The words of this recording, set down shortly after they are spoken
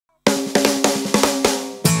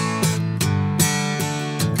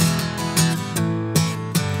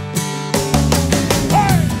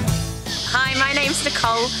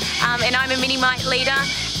Nicole, and I'm a mini-mite leader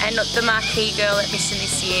and the marquee girl at Mission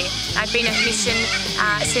this year. I've been at Mission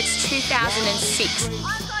since 2006.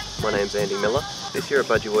 My name's Andy Miller. This year at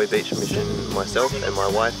Budgewoi Beach Mission, myself and my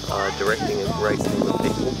wife are directing a great team of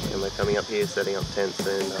people, and we're coming up here setting up tents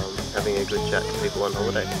and having a good chat to people on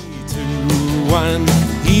holiday.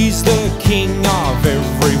 He's the king of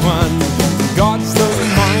everyone. God's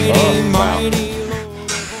the mighty.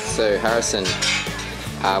 So Harrison,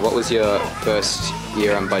 what was your first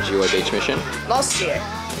year on Budgewoi Beach Mission? Last year.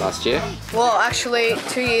 Last year? Well, actually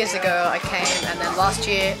 2 years ago I came, and then last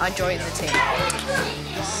year I joined the team.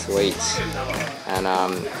 Sweet. And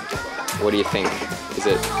what do you think? Is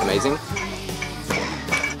it amazing?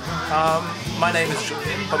 My name is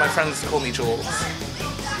Julian, but my friends call me Jules.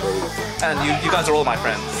 And you guys are all my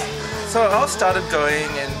friends. So I started going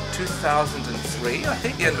in 2003, I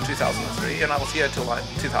think the end of 2003, and I was here till like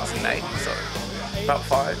 2008, so about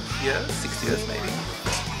 5 years, 6 years maybe.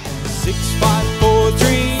 6, 5, 4,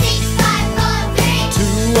 3,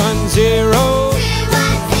 2, 1, 0.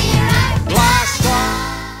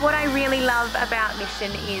 What I really love about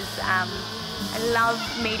Mission is I love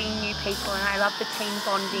meeting new people, and I love the team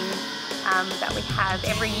bonding that we have.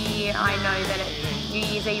 Every year I know that at New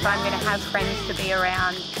Year's Eve I'm going to have friends to be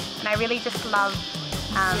around, and I really just love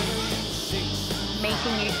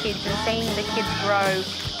meeting new kids and seeing the kids grow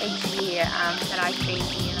each year that I've been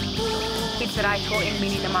here. Kids that I taught in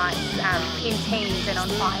mini-mites, in teams and on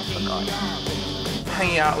fire for God.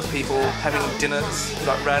 Hanging out with people, having dinners,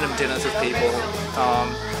 like random dinners with people,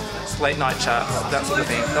 late night chats, that sort of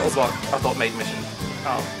thing. That was what I thought made Mission.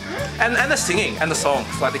 And the singing and the songs,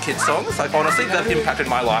 like the kids' songs, like honestly, they've impacted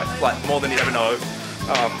my life like more than you ever know.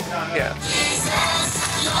 Yeah.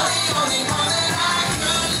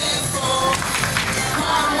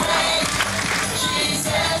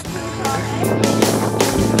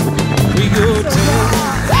 We go 10,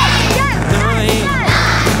 9,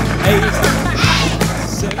 8,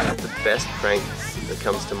 7. The best prank that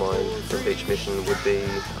comes to mind from Beach Mission would be,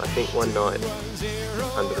 I think one night,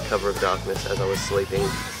 under the cover of darkness as I was sleeping,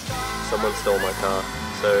 someone stole my car.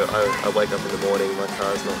 So I wake up in the morning, my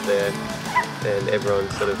car's not there, and everyone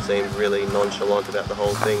sort of seemed really nonchalant about the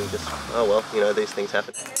whole thing, just, oh well, you know, these things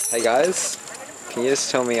happen. Hey guys, can you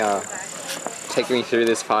just tell me, take me through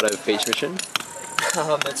this part of Beach Mission?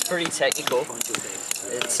 It's pretty technical.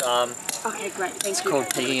 It's Okay, great, thank it's you. called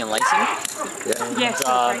pegging and lacing. Yeah. Yes,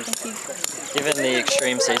 And, great, thank you. given the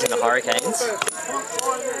extreme season of hurricanes,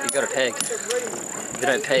 you've got to peg. If you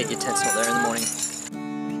don't peg, your tent's not there in the morning.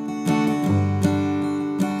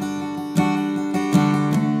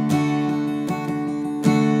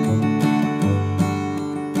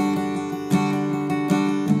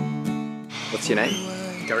 What's your name?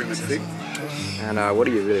 Gary McPhig. And what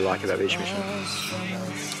do you really like about Beach Mission?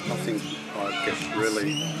 I think I get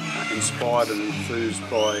really inspired and enthused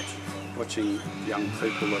by watching young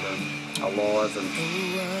people that are alive and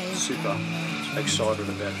super excited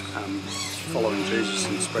about following Jesus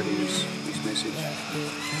and spreading his message.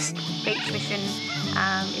 Beach Mission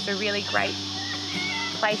is a really great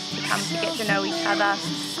place to come to get to know each other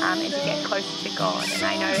and to get closer to God. And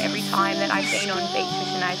I know every time that I've been on Beach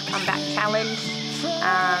Mission I've come back challenged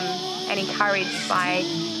and encouraged by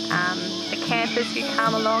the campers who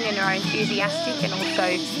come along and are enthusiastic, and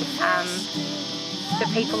also the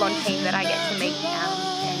people on team that I get to meet and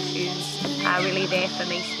who are really there for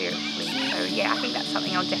me spiritually. So yeah, I think that's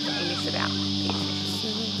something I'll definitely miss about Beach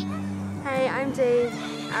Mission. Hey, I'm Dee.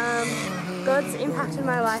 God's impacted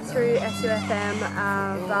my life through SUFM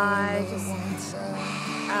by just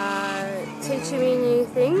teaching me new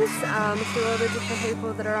things through all the different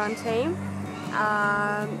people that are on team.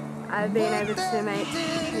 I've been able to make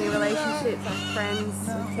new relationships, like friends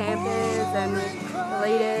with campers and with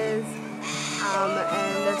leaders, and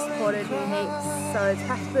they've supported me heaps, so it's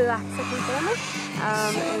practically like a second family.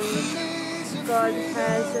 And God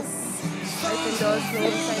has just opened doors for me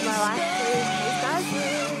to save my life through these guys,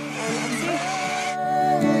 and that's it.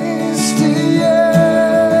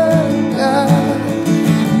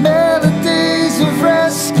 Melodies of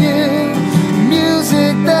rescue,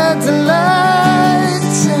 music that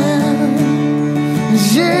delights him,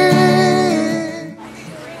 yeah.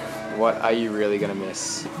 What are you really going to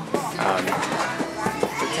miss? The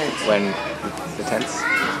tents. When the tents?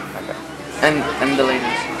 Okay. And the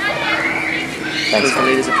leaders. Thanks. Because the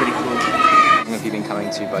leaders are pretty cool. How long have you been coming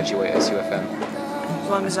to Budgewoi SUFM? As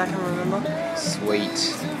long as I can remember.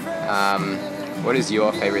 Sweet. What is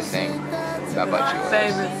your favourite thing about Budgewoi?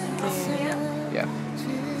 Favourite thing? Yeah.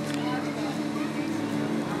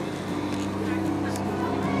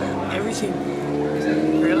 Everything.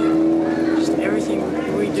 Really? Just everything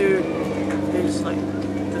we do is like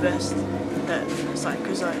like,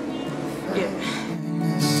 because yeah.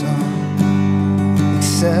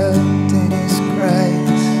 Except in His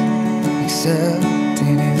grace, except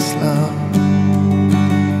in His love.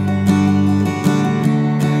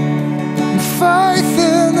 And faith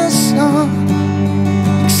in the Son,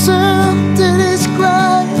 except in His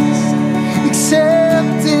grace,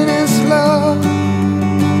 except in His love.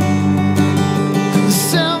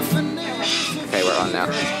 Okay, we're on now.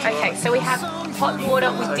 Okay, so we have hot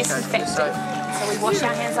water with disinfectant. So we wash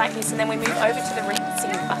our hands like this and then we move over to the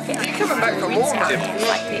rinsing bucket. And rinse our hands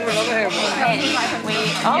like this. And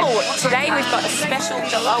today we've got a special,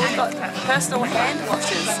 we've got personal hand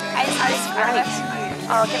washes. It's great.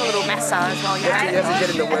 I'll get a little massage while you're at it. You have to get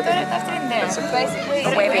in the webbing. Basically,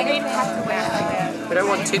 the webbing. We don't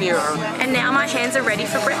want tinny around. And now my hands are ready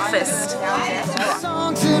for breakfast.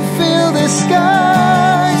 To fill the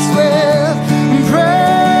skies with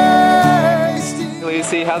praise.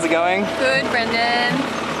 Lucy, how's it going? Good, Brendan.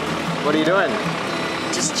 What are you doing?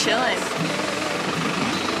 Just chilling.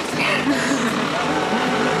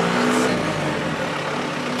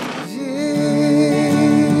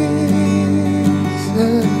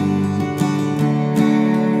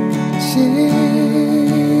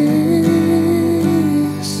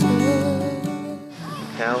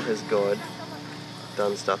 How has God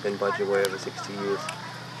done stuff in Budgewoi over 60 years?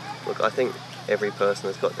 Look, I think every person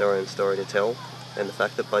has got their own story to tell, and the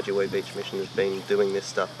fact that Budgewoi Beach Mission has been doing this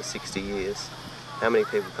stuff for 60 years, how many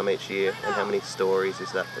people come each year and how many stories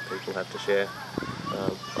is that people have to share?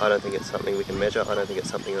 I don't think it's something we can measure, I don't think it's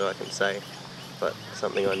something that I can say, but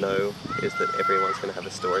something I know is that everyone's going to have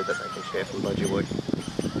a story that they can share from Budgewoi.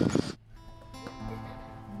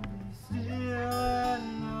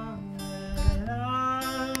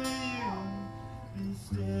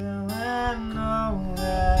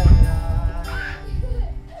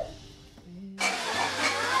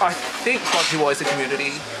 I think Budgewoi is a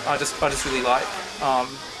community I just really like.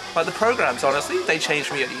 But the programs, honestly, they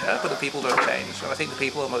change me a year, but the people don't change. And I think the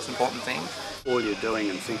people are the most important thing. All you're doing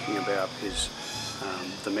and thinking about is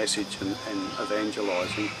the message and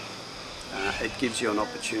evangelising. It gives you an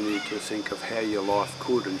opportunity to think of how your life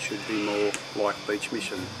could and should be more like Beach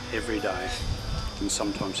Mission every day, and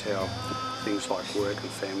sometimes how things like work and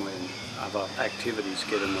family and other activities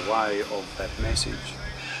get in the way of that message.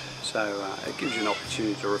 So it gives you an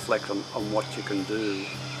opportunity to reflect on what you can do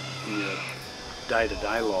in your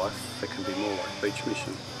day-to-day life that can be more like Beach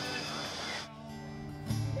Mission.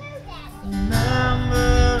 Remember